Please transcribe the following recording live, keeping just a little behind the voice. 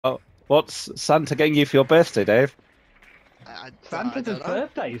What's Santa getting you for your birthday, Dave? Santa does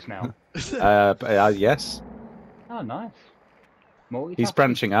birthdays now. Yes. Oh, nice. He's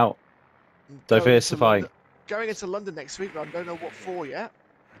branching out, diversifying. Going into London next week, but I don't know what for yet.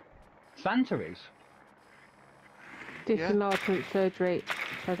 Santa is. Disc enlargement surgery.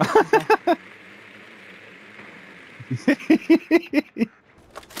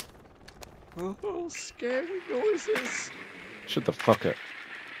 Oh, scary noises. Shut the fuck up.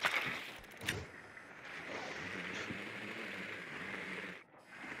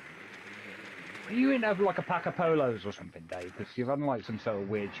 Are you in like a pack of polos or something, Dave? Because you've had like some sort of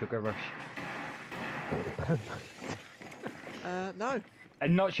weird sugar rush. No.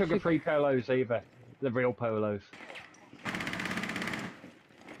 And not sugar-free polos either. The real polos.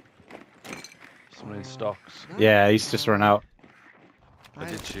 Someone in stocks. No. Yeah, he's just run out. I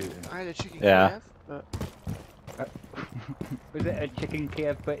did shoot him. I had a chicken Yeah. Kiev, but... Was it a chicken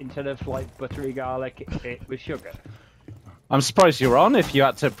Kiev, but instead of like buttery garlic, it was sugar? I'm surprised you're on if you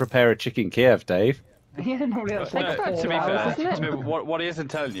had to prepare a chicken Kiev, Dave. Yeah, no, that's like No, to be 4 hours, fair, isn't it? what he isn't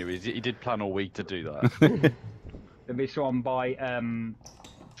telling you is he did plan all week to do that. There'll be someone by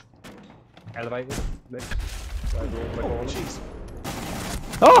elevator lifts. Oh, jeez.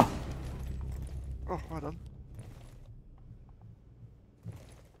 Oh! Oh, well done.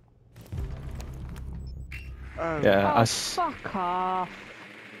 Yeah, Oh, fuck off.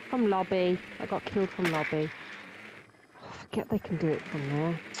 From lobby. I got killed from lobby. Oh, forget they can do it from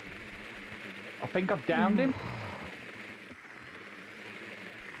there. I think I've downed him.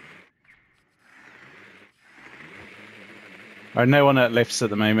 No one at lifts at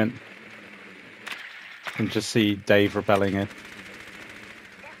the moment. You can just see Dave repelling in.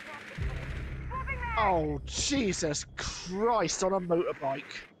 Oh, Jesus Christ, on a motorbike.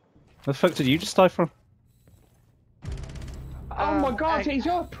 Where the fuck did you just die from? Oh my god, he's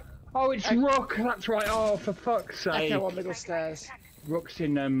up! Oh, it's Rook, that's right. Oh, for fuck's sake. Echo on middle stairs. Rook's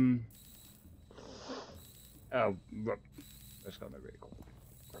in, Oh, Rook. That's got no vehicle.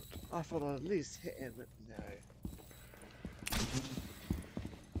 I thought I'd at least hit him, but no.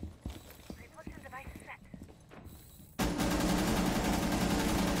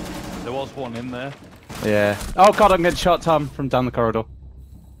 There was one in there. Yeah. Oh god, I'm getting shot, Tom, from down the corridor.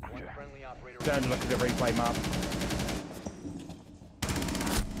 Don't look at the replay map.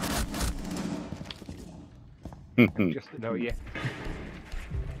 Just to know you.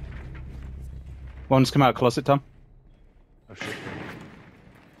 One's come out of closet, Tom. Oh shit.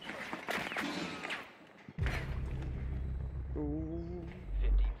 Ooh.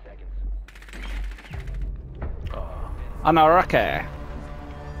 Anaraka.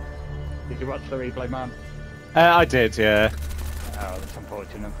 Did you watch the replay map? I did, yeah. Oh, that's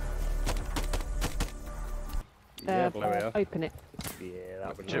unfortunate. Yeah, blew it up. Open it. Yeah,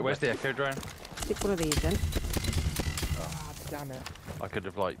 that would. Shit, where's the echo drone? Stick one of these in. Ah, damn it. I could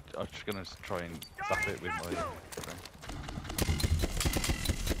have like, I was just gonna try and zap it with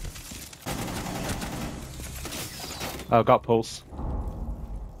my. Oh, got pulse.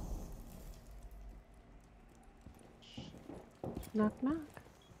 Knock, knock.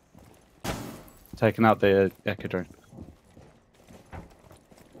 Taking out the echo drone.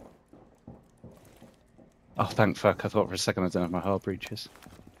 Oh, thank fuck. I thought for a second I didn't have my hull breaches.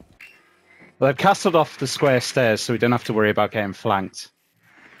 Well, they've castled off the square stairs, so we don't have to worry about getting flanked.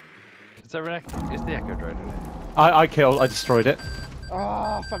 Is there an echo? Is the echo drone in it? I destroyed it.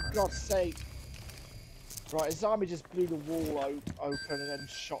 Ah, for God's sake. Right, his army just blew the wall open and then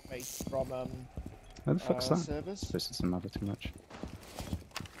shot me from, Where the fuck's that? servers. This doesn't matter too much.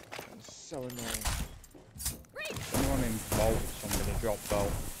 That's so annoying. Someone in Bolt, somebody dropped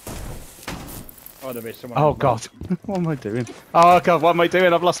Bolt. Oh, there is someone. Oh god. What am I doing? Oh god, what am I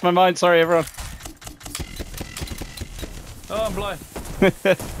doing? I've lost my mind. Sorry, everyone. Oh, I'm blind.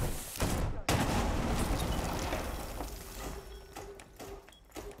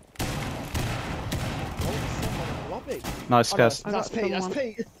 Lobby. Nice, Oh, no, Caz. that's Pete, that's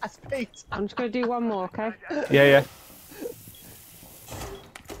Pete, that's Pete. I'm just going to do one more, okay? Yeah, yeah.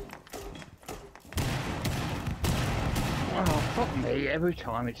 Oh, fuck me. Every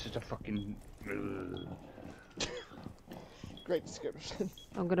time it's just a fucking. Great description.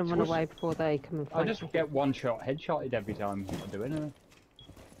 I'm going to run away before they come and I find just me. get one shot headshotted every time I'm doing it.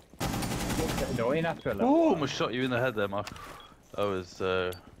 It's get annoying after a little Oh, while. almost shot you in the head there, Mark. I was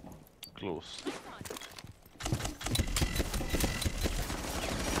close.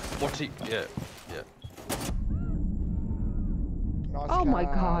 What's he? Yeah, yeah. Nice Oh my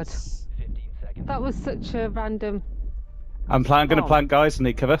god. Caz. That was such a random... I'm gonna Oh. plant, guys. I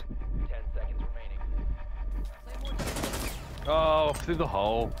need cover. Oh, through the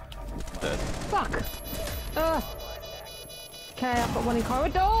hole. Dead. Fuck! Okay, I've got one in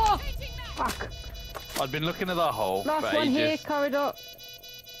corridor! Fuck! I'd been looking at that hole Last for one here, ages. corridor.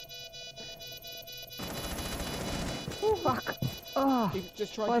 Oh, fuck. Oh, Keep,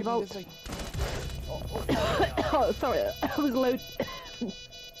 just try 5 and keep me volts. busy. Oh, sorry, I was low.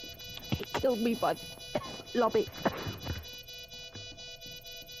 It killed me by lobby.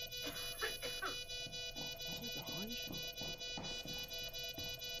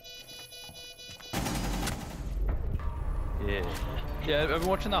 Yeah. Yeah, I've been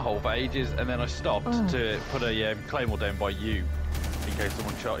watching that hole for ages, and then I stopped to put a claymore down by you, in case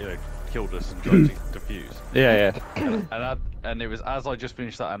someone killed us and tried to defuse. Yeah, And it was as I just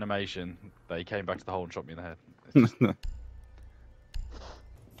finished that animation, they came back to the hole and shot me in the head. It's just,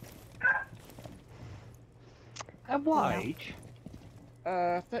 At what age?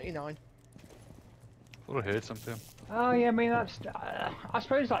 39. I thought I heard something. Oh yeah, I mean that's. I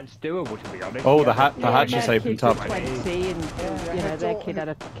suppose that's doable to be honest. Oh, Yeah, the hatch their is open kids are top. 20 and, you know, their daughter- kid had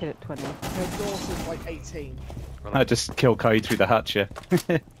a kid at 20. Her daughter's like 18. Well, I just kill Kai through the hatch, yeah. I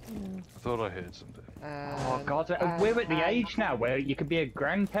thought I heard something. Oh god, we're at the age now where you could be a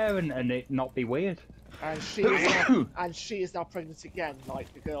grandparent and it not be weird. And she is now pregnant again,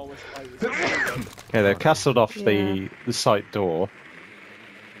 like the girl was. Okay, they've castled off the site door.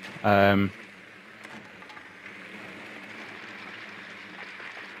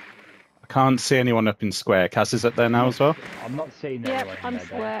 I can't see anyone up in square. Caz is up there now as well. I'm not seeing Yep, anyone. I'm in there.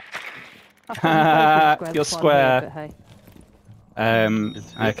 square. I thought you You're both were square, square. but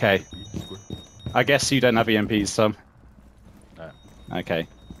hey. Okay. I guess you don't have EMPs, Tom. No. Okay.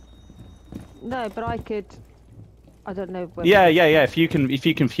 No, but I could. I don't know. Whether Yeah. If you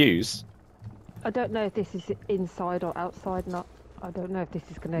can fuse, I don't know if this is inside or outside. Not. I don't know if this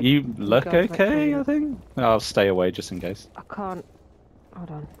is gonna. you look go for okay. it. I think. I'll stay away just in case. I can't. Hold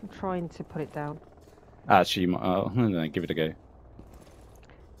on. I'm trying to put it down. Actually, I'll give it a go.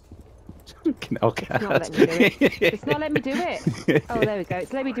 Okay. It's not letting me do it. It's not letting me do it. Oh, there we go.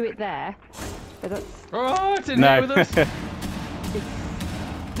 It's letting me do it there. But that's Oh, it's in No. here with us!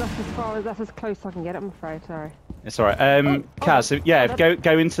 that's as close as I can get. I'm afraid. Sorry. It's alright. Caz,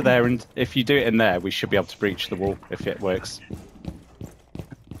 go into there, and if you do it in there, we should be able to breach the wall if it works.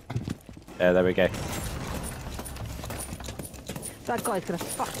 Yeah, there we go. That guy's gonna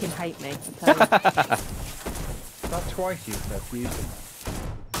fucking hate me. I tell you. That's twice you said fusing.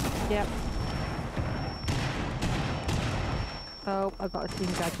 Yep. Oh, I got a team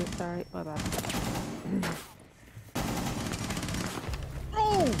gadget. Sorry, my bad.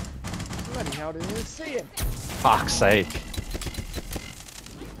 Oh! Bloody hell, didn't even see him. Fuck's sake.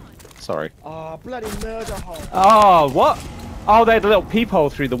 Sorry. Oh, bloody murder hole. Oh, what? Oh, they had a little peephole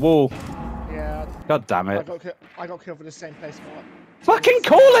through the wall. Yeah, God damn I it. got killed for the same place. Mark. Fucking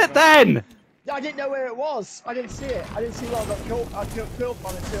call it then! I didn't know where it was. I didn't see it. I didn't see where I got killed. I got killed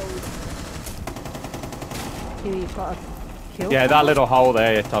on until. You've got a kill. Yeah, that little hole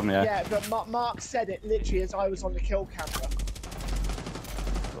there, Tom, yeah. Yeah, but Mark said it literally as I was on the kill camera.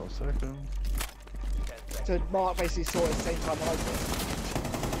 For a second. So Mark basically saw it at the same time I did.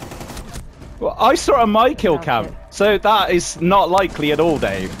 Well, I saw it on my kill Doubt cam, it. so that is not likely at all,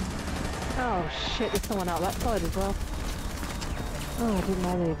 Dave. Oh shit! There's someone out that side as well. Oh, I didn't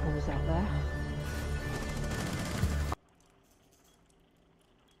know the other one was out there.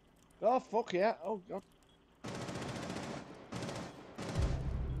 Oh fuck yeah! Oh god.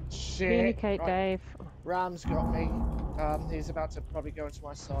 Shit. Communicate, Right. Dave. Ram's got me. He's about to probably go into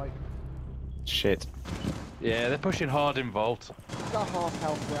my side. Shit. Yeah, they're pushing hard in Vault. He's got half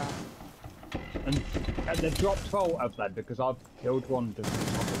health, Ram. And they dropped Vault up there because I've killed one to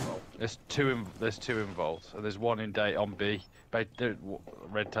Vault. There's two in Vault, and there's one in day on B.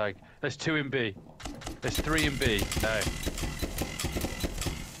 Red tag. There's two in B. There's three in B. No.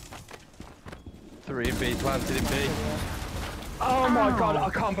 Three in B, planted in B. Oh my god, I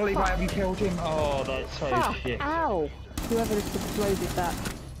can't believe I haven't killed him. Oh, that's so Fuck! shit. Ow! Whoever just exploded that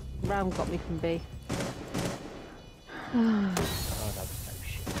round got me from B. Oh, that was so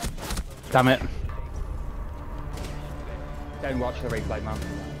shit. Damn it. Don't watch the replay, man.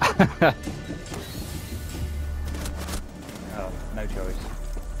 Oh, no choice.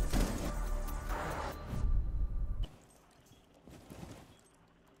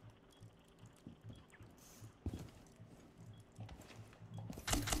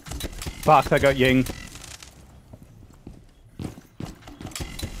 Fuck, I got Ying. I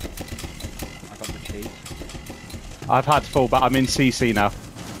got the cheat. I've had full, but I'm in CC now.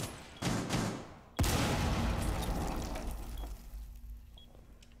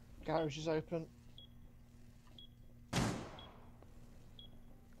 Garage is open.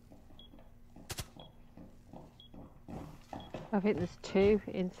 I think there's 2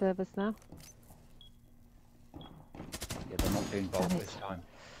 in service now. Yeah, they're not doing both Damn it. this time.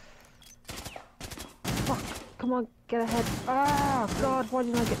 Fuck! Come on, get ahead. Ah, God, why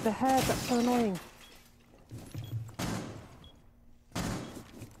didn't I get the head? That's so annoying.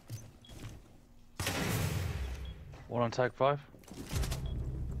 One on tag 5.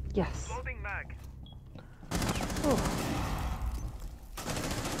 Yes. Loading mag. Oh,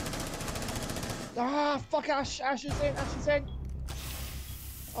 Ah, fuck Ash! Ash is in! Ash is in!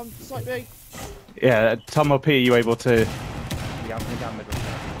 On site B. Yeah, Tom or P, are you able to? Yeah, I'm going down middle.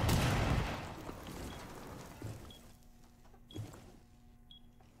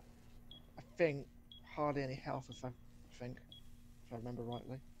 I think hardly any health. If I remember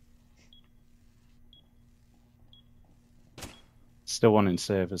rightly. Still one in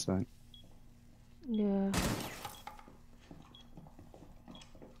service, though. yeah.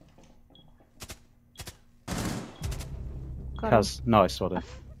 Got him. Kaz, nice, well done.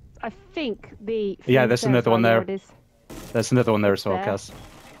 I think the. Yeah, there's another one there. It is. There's another one there as well, There. Kaz.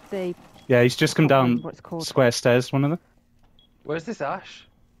 The. Yeah, he's just come Can't down remember what it's called. square stairs, one of them. Where's this Ash?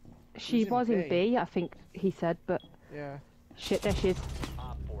 She She's in was in B. B, I think he said, but Yeah. shit, there she is.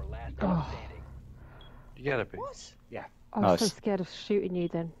 Oh, You gotta be. What? I was so Nice. scared of shooting you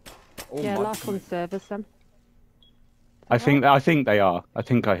then. Oh, Yeah, my- last one service then. I think they are. I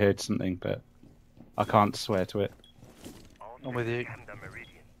think I heard something, but I can't swear to it. I'm with you.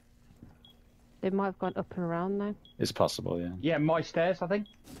 They might have gone up and around now. It's possible, yeah. Yeah, my stairs, I think.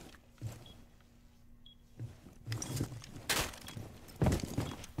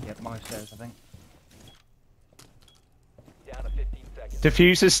 Yep, my stairs, I think.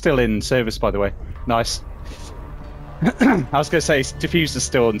 Diffuser's still in service, by the way. Nice. I was going to say, diffuser's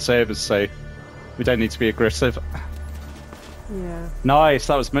still in service, so we don't need to be aggressive. Yeah. Nice,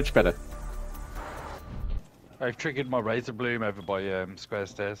 that was much better. I've triggered my razor bloom over by square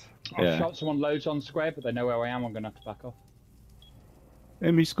stairs. I've Yeah. shot someone loads on square, but they know where I am. I'm going to have to back off.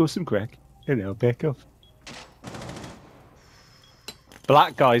 Let me score some crack, and I'll back off.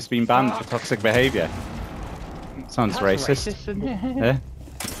 Black guy's been banned for toxic behaviour. Sounds racist. isn't it? Yeah.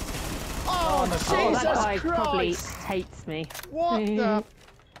 Oh, Oh, that Jesus guy probably Christ! hates me. What the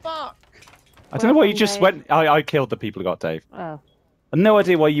fuck? I don't know why you Welcome, just Dave. went. I killed the people who got Dave. Oh. I have no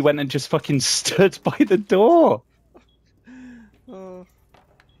idea why you went and just fucking stood by the door. Oh.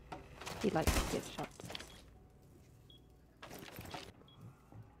 He likes to get shot.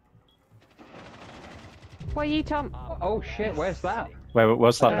 Where are you, Tom? Oh shit, where's that? Where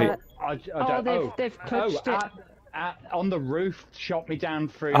was that? Uh, I Oh, don't, they've clutched it. on the roof, shot me down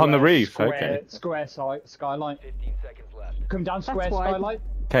through. On the roof, square, okay. Square skylight. 15 seconds left. Come down square wide. skylight.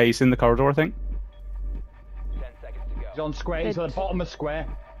 Okay, he's in the corridor, I think. He's on square. He's at the bottom of square.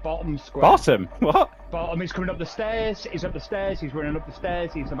 Bottom square. Bottom? What? Bottom. He's coming up the stairs. He's up the stairs. He's running up the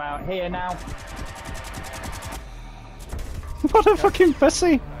stairs. He's about here now. What a fucking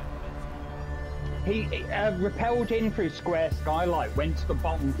pussy. He repelled in through square skylight, went to the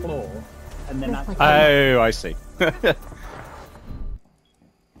bottom floor, and then that's. Oh, I see. I'm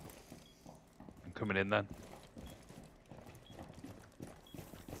coming in then.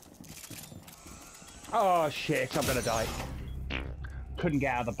 Oh shit! I'm gonna die. Couldn't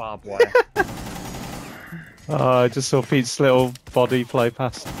get out of the barbed wire. Oh, I just saw Pete's little body fly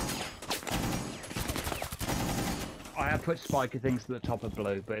past. I have put spiky things to the top of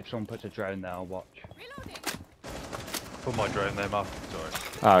blue, but if someone puts a drone there, I'll watch. Put my drone there, Mark. Sorry.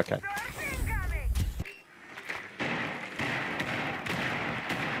 Oh, okay.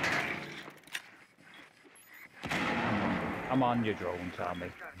 I'm on your drone, Tommy.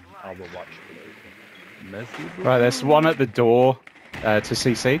 I will watch blue. Messy. Right, there's one at the door to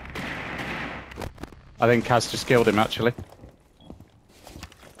CC. I think Caz just killed him, actually.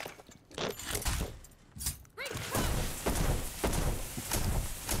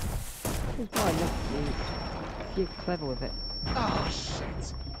 You're clever with it. Oh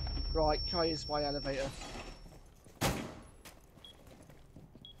shit! Right, can I use my elevator?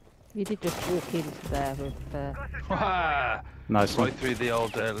 You did just walk into there with. Nice one. Right through the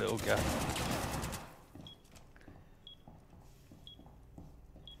old little gap.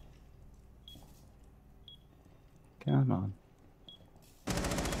 Come on.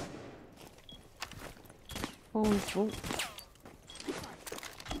 Oh.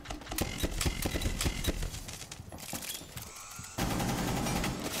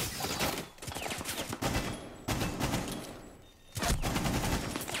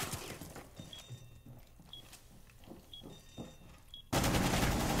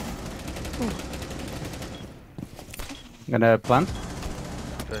 Gonna plant.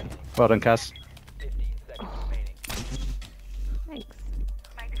 Okay. Well done, Caz.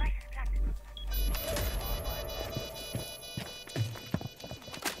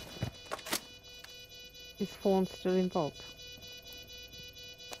 Fawn still involved?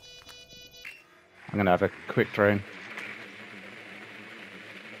 I'm gonna have a quick drone.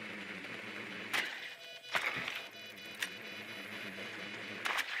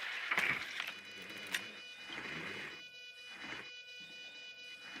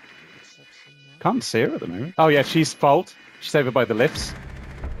 Can't see her at the moment. Oh yeah, she's fault. She's over by the lifts.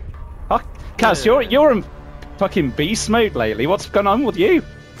 Oh, Caz, you're in fucking beast mode lately. What's going on with you?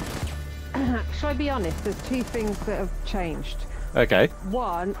 Shall I be honest? There's two things that have changed. Okay.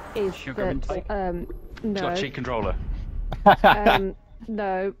 One is Sugar that She's got a cheat controller.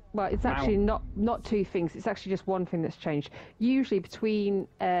 no, well, it's actually not two things. It's actually just one thing that's changed. Usually between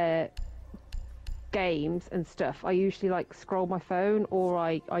games and stuff, I usually like scroll my phone or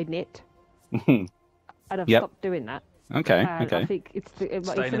I knit, and I've stopped doing that. Okay. And Okay. I think it's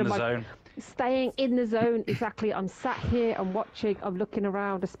Staying in the zone. Staying in the zone, exactly. I'm sat here, I'm watching, I'm looking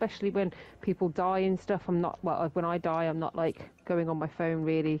around, especially when people die and stuff. I'm not, well, when I die, I'm not like going on my phone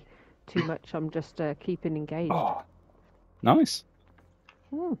really too much. I'm just keeping engaged. Oh, nice.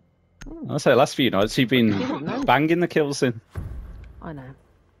 I'll say last few nights you've been banging the kills in. I know.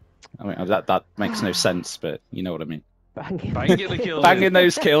 I mean that makes no sense, but you know what I mean. Banging. Banging the kills. Banging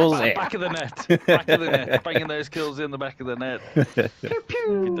those kills in. Back of the net. Back of the net. Banging those kills in the back of the net. Pew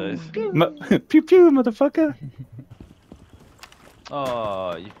pew. Good days. Pew pew, motherfucker.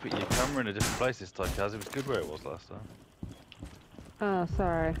 Oh, you put your camera in a different place this time, Caz. It was good where it was last time. Oh,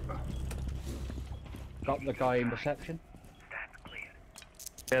 sorry. Got the guy in reception.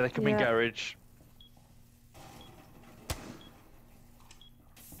 Yeah, they could be garage.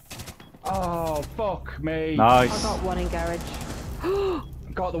 Oh, fuck me. Nice. I got one in garage.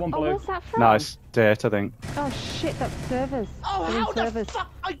 Got the one Oh, blue. where's that from? Nice. Dirt, I think. Oh shit, that's servers. Oh, They're in how the servers.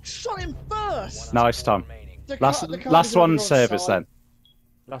 fuck? I shot him first! Nice, Tom. The Last car last is on one your service side. then.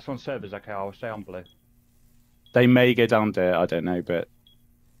 Last one servers, okay, I'll stay on blue. They may go down dirt, I don't know, but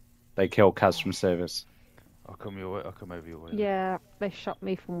they kill Caz from service. I'll come your way. I'll come over your way. Yeah, they shot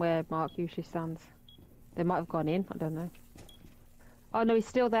me from where Mark usually stands. They might have gone in, I don't know. Oh no, he's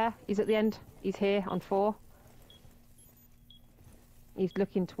still there. He's at the end. He's here on 4. He's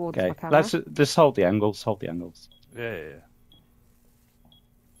looking towards my Okay, camera. let's just hold the angles. Hold the angles. Yeah.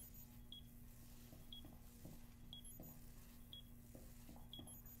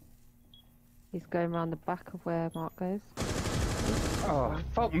 He's going around the back of where Mark goes. Oh,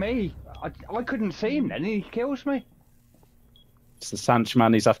 fuck me. I couldn't see him then, he kills me. It's the Sanch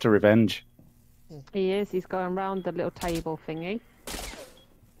man. He's after revenge. He is. He's going round the little table thingy.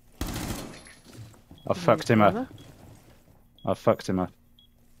 I fucked him up. I fucked him up.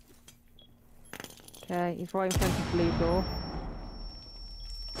 Okay, he's right in front of the blue door.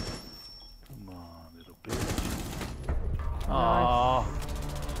 Come on, little bitch. Aww.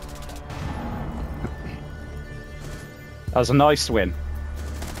 That was a nice win.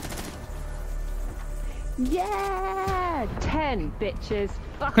 Yeah! 10 bitches.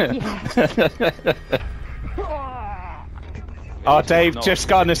 Fuck yeah. Oh, Dave just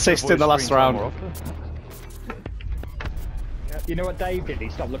got an assist in the last round. You know what Dave did? He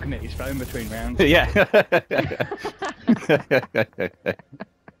stopped looking at his phone between rounds. Yeah.